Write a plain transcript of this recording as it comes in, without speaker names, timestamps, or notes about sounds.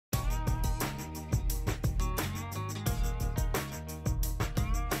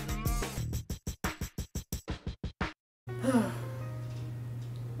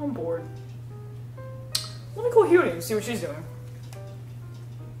I'm bored. Let me call Hiyori and see what she's doing.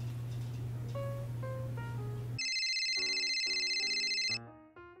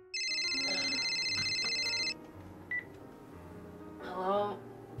 Hello?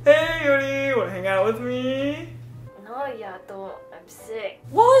 Hey Hiyori, wanna hang out with me? No, Yato, I'm sick.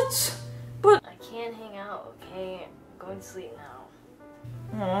 What? But... I can't hang out, okay? I'm going to sleep now.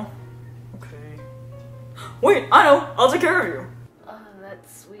 Aw, okay. Wait, I know! I'll take care of you!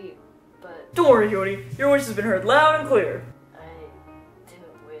 That's sweet, but... Don't worry, Hiyori. Your wish has been heard loud and clear. I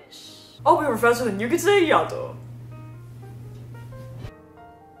didn't wish. I'll be faster than you can say Yato.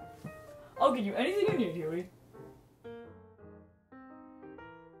 I'll give you anything you need, Hiyori.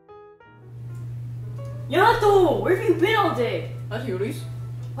 Yato! Where have you been all day? At Hiyori's.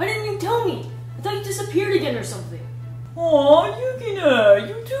 Why didn't you tell me? I thought you disappeared again or something. Aw, Yukina,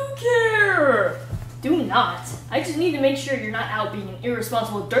 you do care! Do not. I just need to make sure you're not out being an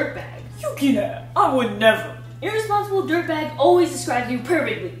irresponsible dirtbag. Yukina, I would never. Irresponsible dirtbag always describes you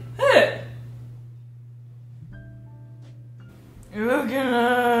perfectly. Hey!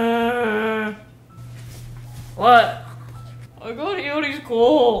 Yukina! What? I got Hiyori's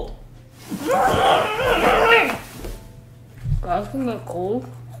cold. Guys can get cold?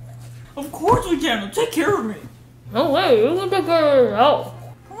 Of course we can. Take care of me. No way, you can take care of yourself.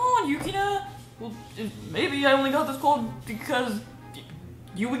 Come on, Yukina. Well, maybe I only got this cold because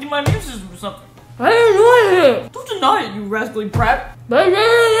you weakened my immune system or something. I didn't do anything. Don't deny it, you rascally brat. I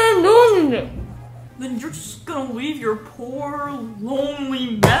didn't do anything. Then you're just gonna leave your poor,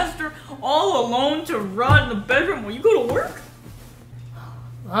 lonely master all alone to rot in the bedroom when you go to work?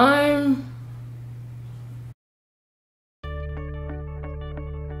 I'm...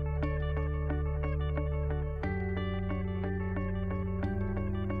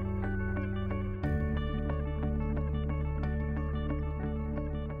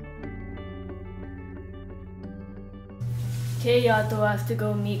 Okay, Yato, I have to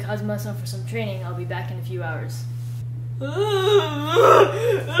go meet Kazuma-san for some training. I'll be back in a few hours.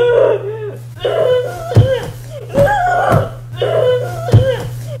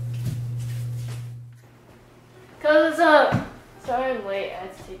 Kazuma-san! Sorry I'm late. I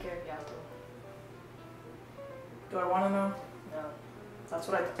had to take care of Yato. Do I want to know? No. That's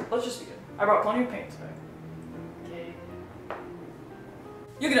what I... Let's just begin. I brought plenty of paint today. Okay.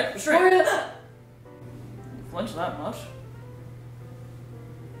 Yukina, straight! You flinch that much?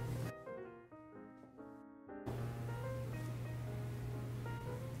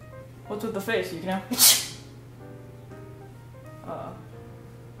 What's with the face, Yukina?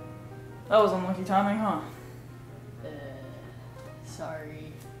 That was unlucky timing, huh?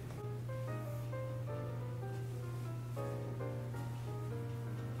 Sorry.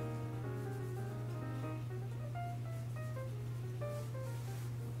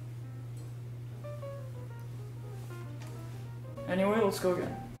 Anyway, let's go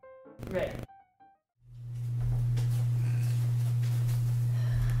again. Right.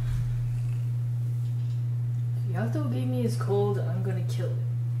 If Yato gave me his cold, I'm gonna kill him.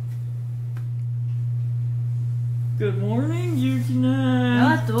 Good morning,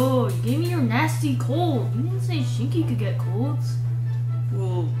 Yukina. Yato, you gave me your nasty cold. You didn't say Shinki could get colds.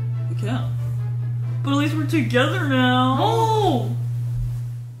 Well, we can. But at least we're together now. No!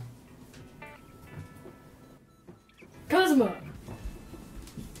 Kazuma!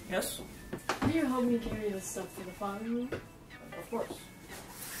 Yes? Can you help me carry this stuff to the farm room? Of course.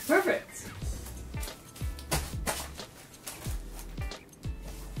 Perfect!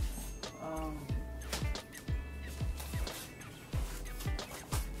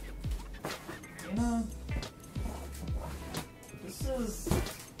 This is...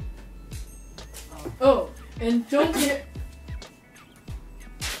 Oh, and don't get...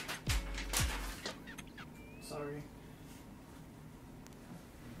 Sorry.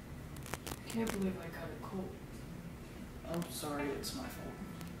 Can't believe I got it cold. I'm sorry, it's my fault.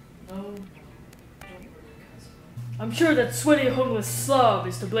 No, don't worry, Kazuma. I'm sure that sweaty homeless slob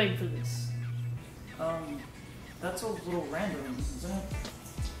is to blame for this. That's a little random, isn't it?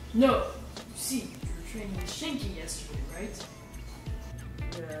 No. You see, you were training with Shinki yesterday, right?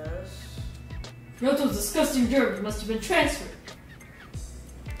 Yes. Yoto's disgusting germs must have been transferred.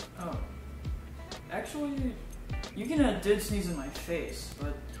 Oh. Actually, Yukina did sneeze in my face,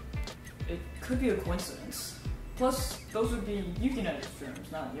 but it could be a coincidence. Plus, those would be Yukina's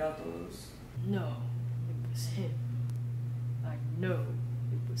germs, not Yato's. No, it was him. I know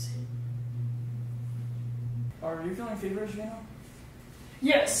it was him. Are you feeling feverish, Vino?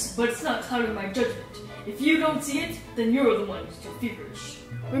 Yes, but it's not clouding my judgment. If you don't see it, then you're the one who's too feverish.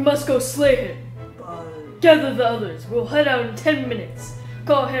 We must go slay him. But... Gather the others. We'll head out in 10 minutes.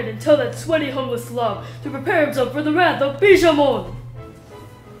 Go ahead and tell that sweaty homeless slob to prepare himself for the wrath of Bishamon!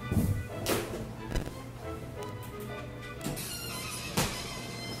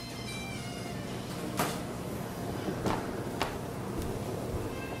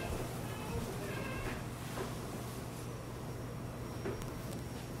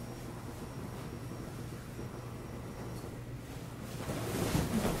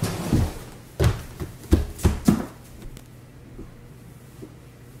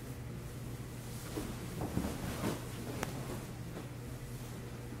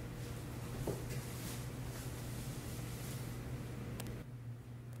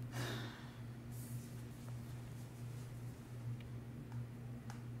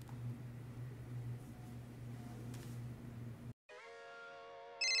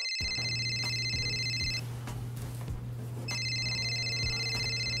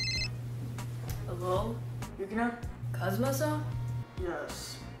 Hello? Yukina? Kazuma-san?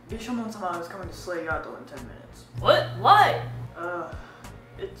 Yes. Bishamon-sama is coming to slay Yato in 10 minutes. What? Why?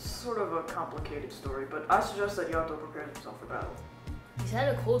 It's sort of a complicated story, but I suggest that Yato prepares himself for battle. He's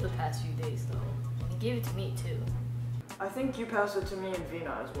had a cold the past few days, though. And he gave it to me, too. I think you passed it to me and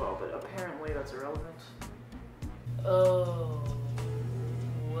Vina as well, but apparently that's irrelevant. Oh...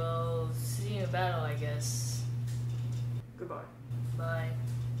 Well, see you in battle, I guess. Goodbye. Bye.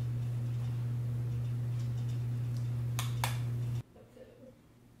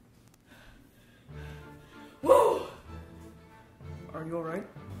 Whoa! Are you alright?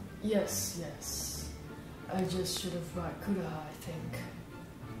 Yes. I just should have brought Kudaha, I think.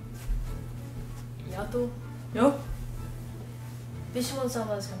 Yato? No?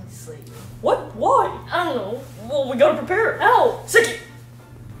 Bishamon-sama is coming to slay you. What? Why? I don't know. Well, we gotta prepare. Ow! Siki!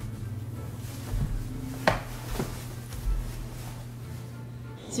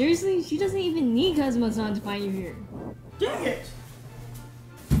 Seriously? She doesn't even need Kazuma-san to find you here. Dang it!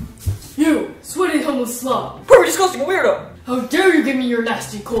 You, sweaty homeless slob! Hurry, disgusting weirdo! How dare you give me your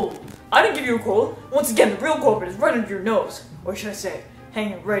nasty cold! I didn't give you a cold. Once again, the real culprit is right under your nose. Or should I say,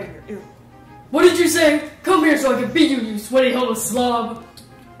 hanging right in your ear. What did you say? Come here so I can beat you, you sweaty homeless slob!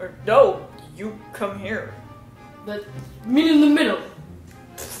 Or no, you come here. But, meet in the middle.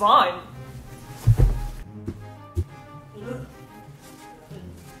 Fine.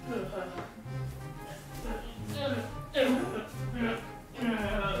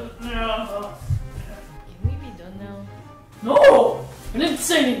 Can we be done now? No! I didn't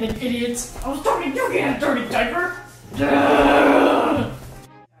say anything, idiots! I was talking to you again, dirty diaper! I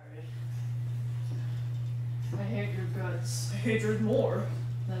hate your guts. I hate yours more.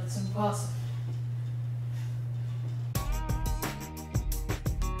 That's impossible.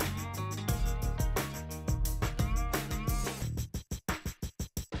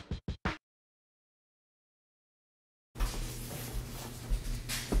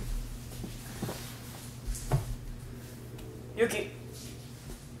 Yuki,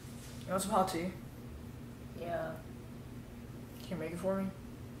 you want some hot tea? Yeah, Can you make it for me?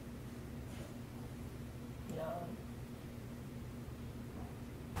 no.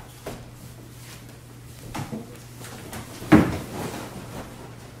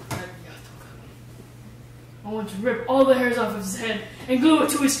 I want to rip all the hairs off of his head and glue it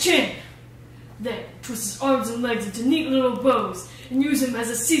to his chin. Then twist his arms and legs into neat little bows and use him as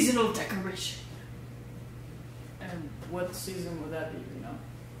a seasonal decoration. And what season would that be, you know?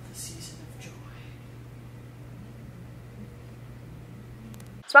 The season of joy.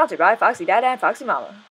 Sponsored by Foxy Dad and Foxy Mama.